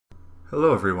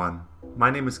Hello everyone, my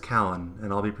name is Kallin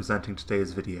and I'll be presenting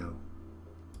today's video.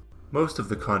 Most of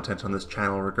the content on this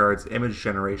channel regards image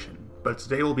generation, but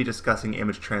today we'll be discussing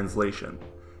image translation.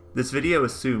 This video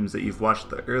assumes that you've watched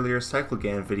the earlier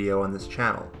StarGAN video on this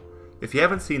channel. If you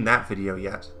haven't seen that video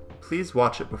yet, please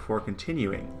watch it before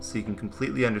continuing so you can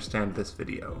completely understand this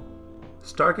video.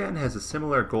 StarGAN has a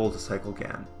similar goal to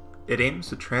StarGAN. It aims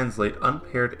to translate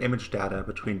unpaired image data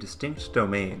between distinct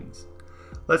domains.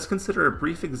 Let's consider a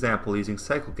brief example using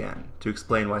StarGAN to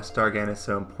explain why StarGAN is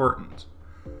so important.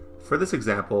 For this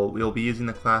example, we will be using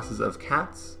the classes of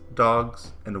cats,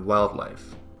 dogs, and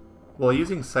wildlife. While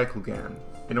using StarGAN,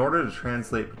 in order to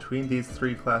translate between these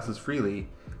three classes freely,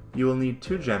 you will need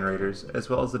two generators as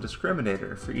well as a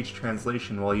discriminator for each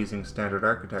translation while using standard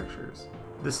architectures.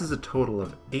 This is a total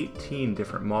of 18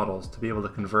 different models to be able to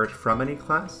convert from any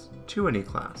class to any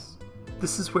class.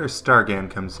 This is where StarGAN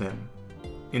comes in.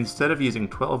 Instead of using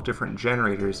 12 different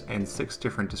generators and 6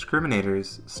 different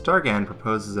discriminators, StarGAN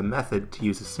proposes a method to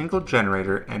use a single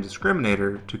generator and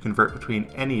discriminator to convert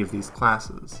between any of these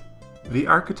classes. The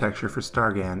architecture for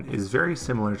StarGAN is very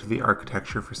similar to the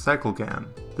architecture for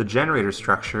StarGAN. The generator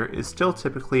structure is still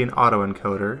typically an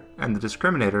autoencoder, and the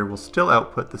discriminator will still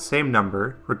output the same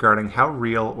number regarding how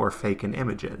real or fake an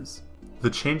image is. The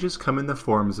changes come in the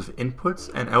forms of inputs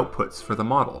and outputs for the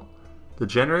model. The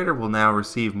generator will now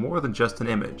receive more than just an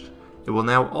image. It will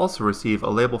now also receive a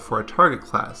label for a target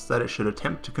class that it should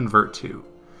attempt to convert to.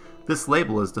 This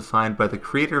label is defined by the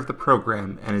creator of the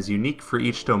program and is unique for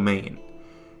each domain.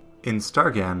 In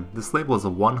StarGAN, this label is a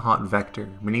one-hot vector,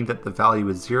 meaning that the value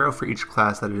is 0 for each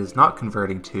class that it is not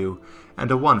converting to,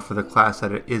 and a 1 for the class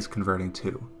that it is converting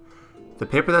to. The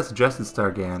paper that suggested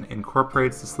StarGAN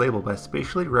incorporates this label by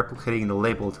spatially replicating the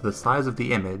label to the size of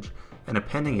the image and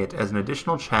appending it as an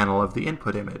additional channel of the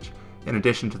input image, in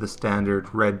addition to the standard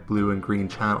red, blue, and green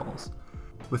channels.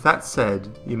 With that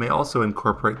said, you may also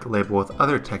incorporate the label with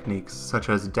other techniques such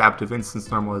as adaptive instance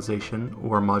normalization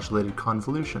or modulated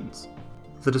convolutions.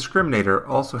 The discriminator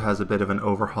also has a bit of an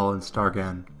overhaul in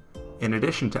StarGAN. In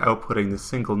addition to outputting the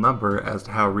single number as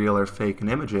to how real or fake an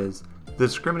image is, the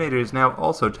discriminator is now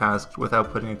also tasked with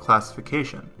outputting a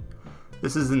classification.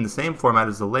 This is in the same format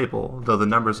as the label, though the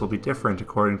numbers will be different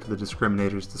according to the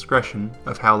discriminator's discretion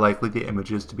of how likely the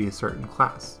image is to be a certain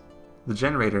class. The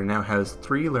generator now has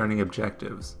 3 learning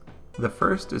objectives. The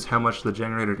first is how much the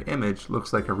generated image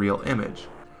looks like a real image.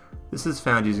 This is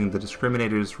found using the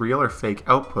discriminator's real or fake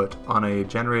output on a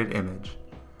generated image.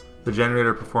 The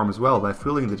generator performs well by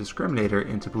fooling the discriminator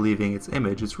into believing its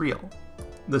image is real.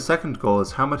 The second goal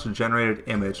is how much a generated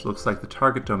image looks like the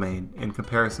target domain in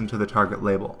comparison to the target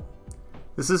label.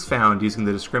 This is found using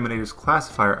the discriminator's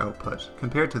classifier output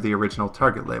compared to the original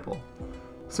target label.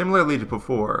 Similarly to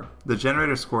before, the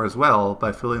generator scores well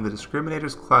by filling the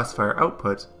discriminator's classifier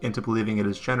output into believing it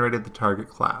has generated the target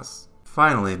class.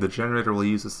 Finally, the generator will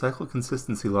use a cycle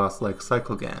consistency loss like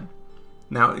StarGAN.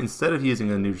 Now, instead of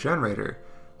using a new generator,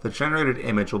 the generated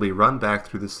image will be run back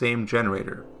through the same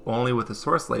generator, only with the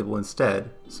source label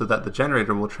instead, so that the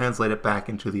generator will translate it back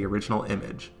into the original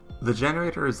image. The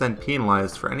generator is then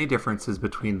penalized for any differences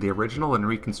between the original and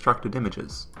reconstructed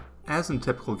images. As in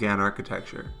typical GAN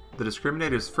architecture, the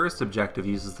discriminator's first objective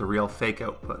uses the real-fake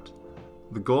output.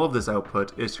 The goal of this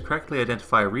output is to correctly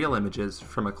identify real images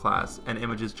from a class and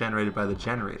images generated by the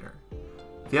generator.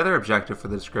 The other objective for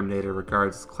the discriminator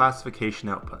regards classification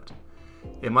output.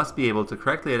 It must be able to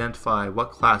correctly identify what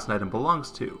class an item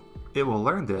belongs to. It will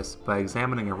learn this by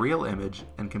examining a real image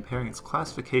and comparing its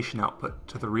classification output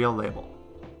to the real label.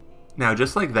 Now,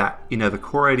 just like that, you know the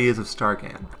core ideas of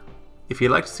StarGAN. If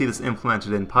you'd like to see this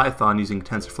implemented in Python using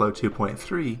TensorFlow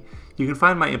 2.3, you can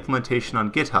find my implementation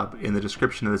on GitHub in the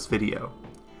description of this video.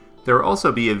 There will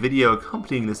also be a video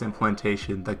accompanying this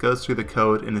implementation that goes through the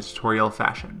code in a tutorial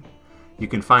fashion. You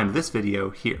can find this video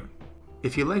here.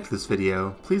 If you liked this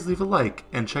video, please leave a like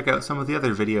and check out some of the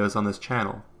other videos on this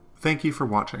channel. Thank you for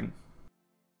watching.